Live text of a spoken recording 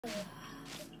Hey.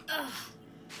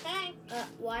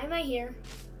 Why am I here?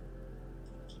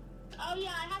 Oh yeah,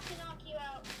 I have to knock you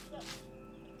out.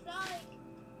 Sorry.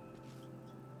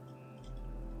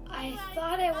 I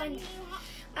thought I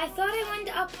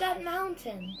went up that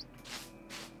mountain.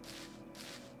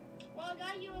 Well, I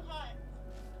got you a hut.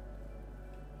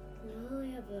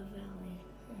 Lily of the Valley.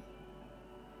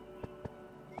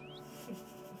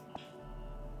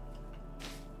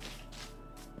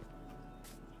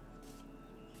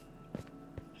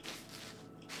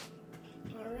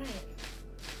 Alright.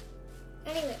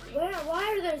 Anyway, why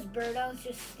are those birdos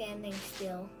just standing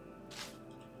still?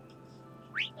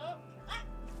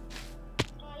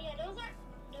 Yeah, those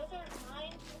aren't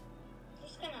mine.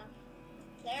 Just kinda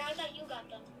there. I thought you got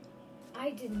them.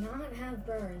 I did not have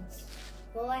birds.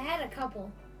 Well, I had a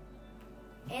couple.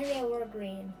 And they were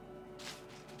green.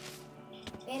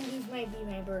 And these might be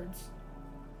my birds.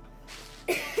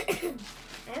 I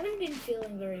haven't been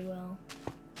feeling very well.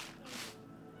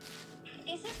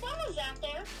 Is this one was out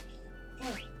there?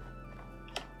 Oh.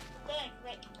 Thing,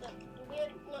 right? The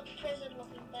weird prison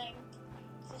looking thing.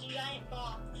 It's a giant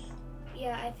box.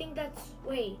 Yeah, I think that's...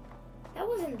 Wait, that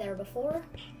wasn't there before.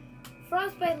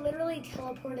 Frostbite literally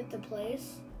teleported the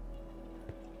place.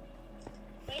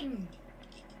 Wait.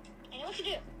 I know what to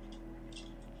do.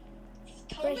 It's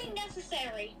totally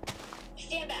necessary.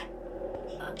 Stand back.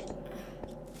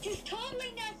 It's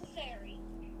totally necessary.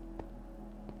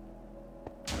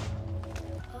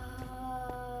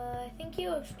 I think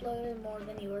you exploded more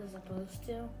than you were supposed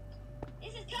to.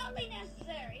 This is totally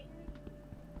necessary.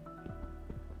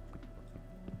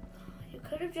 You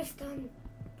could have just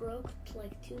broke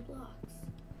like 2 blocks.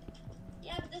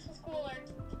 Yeah, but this was cooler.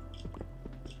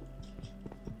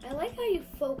 I like how you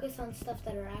focus on stuff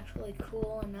that are actually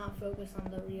cool and not focus on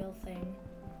the real thing.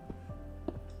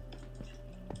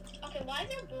 Okay, why is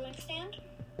there a brewing stand?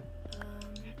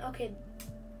 Okay,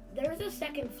 there's a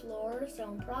 2nd floor, so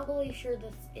I'm probably sure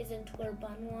this isn't where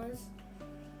Bun was.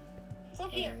 It's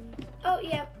up here. Oh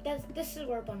yeah, this is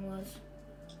where Bun was.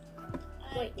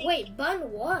 Wait,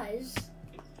 Bun was?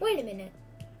 Wait a minute.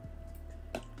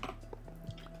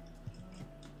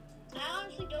 I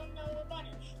honestly don't know where Bun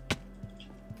is.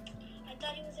 I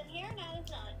thought he was in here, now he's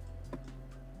not.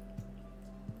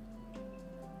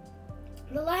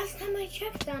 The last time I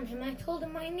checked on him, I told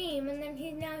him my name, and then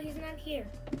now he's not here.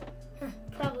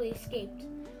 Probably escaped.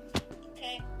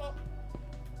 Okay, well.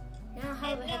 Now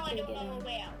how the heck do we get know out? a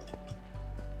way out.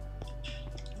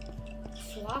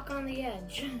 Just walk on the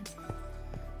edge.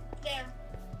 There.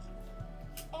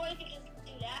 Or you can just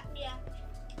do that, yeah.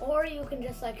 Or you can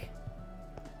just like,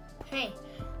 hey,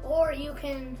 or you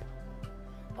can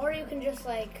just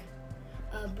like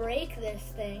break this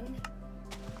thing.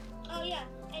 Oh yeah,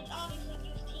 and obviously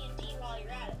use TNT while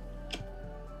you're at it.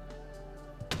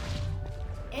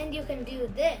 And you can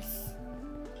do this.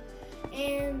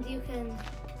 And you can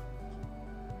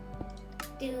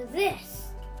do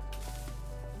this.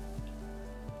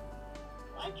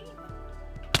 Why'd you?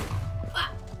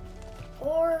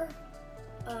 Or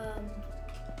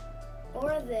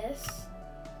this.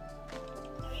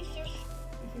 Are you serious?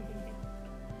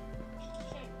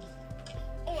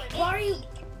 Or this. Why are you?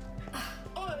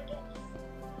 Or this.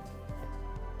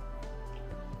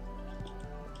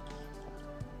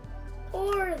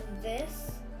 Or this.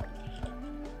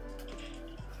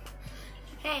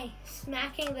 Hey,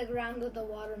 smacking the ground with the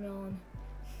watermelon.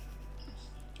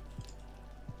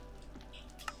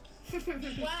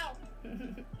 Wow.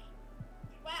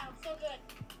 Wow, so good.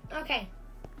 Okay.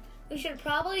 We should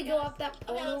probably go up that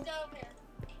Okay, portal. let's go over here.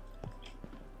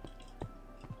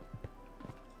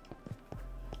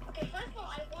 Okay, first of all,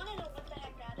 I want to know what the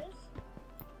heck that is.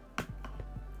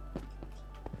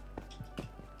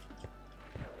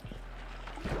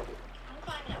 I'm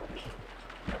climbing up.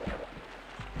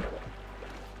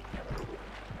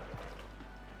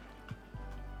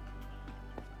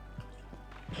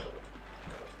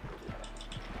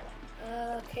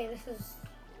 Okay, this is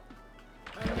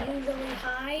unusually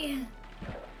high.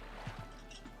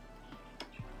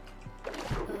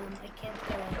 I can't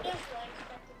go up. Just what I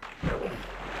expected.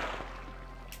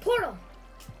 Portal!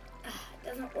 It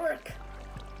doesn't work.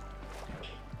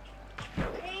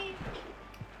 Okay.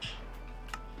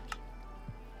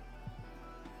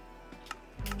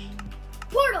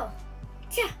 Portal!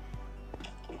 Tcha!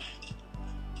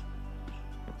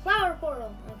 Flower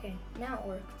portal. Okay, now it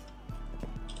worked.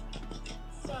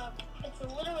 So, it's a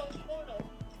literal portal.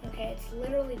 Okay, it's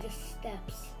literally just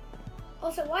steps.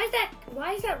 Also, why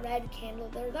is that red candle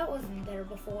there? That wasn't there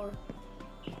before.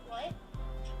 What?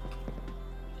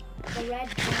 The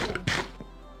red candle.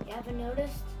 You haven't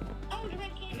noticed? Oh, the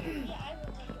red candle. Yeah, I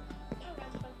remember.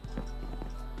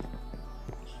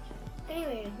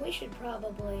 Anyway, we should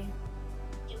probably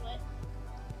Do it.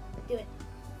 do it.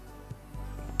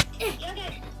 You're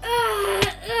good.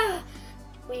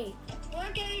 Wait. It's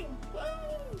working.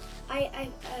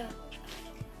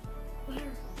 Woo!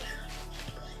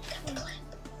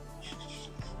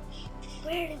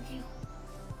 Where did you?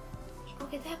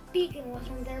 Okay, that beacon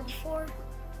wasn't there before.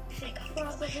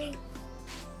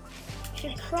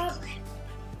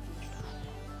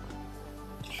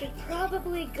 Should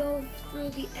probably go through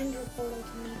the Ender portal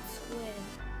to meet Squid.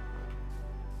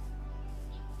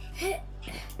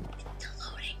 Still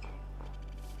loading.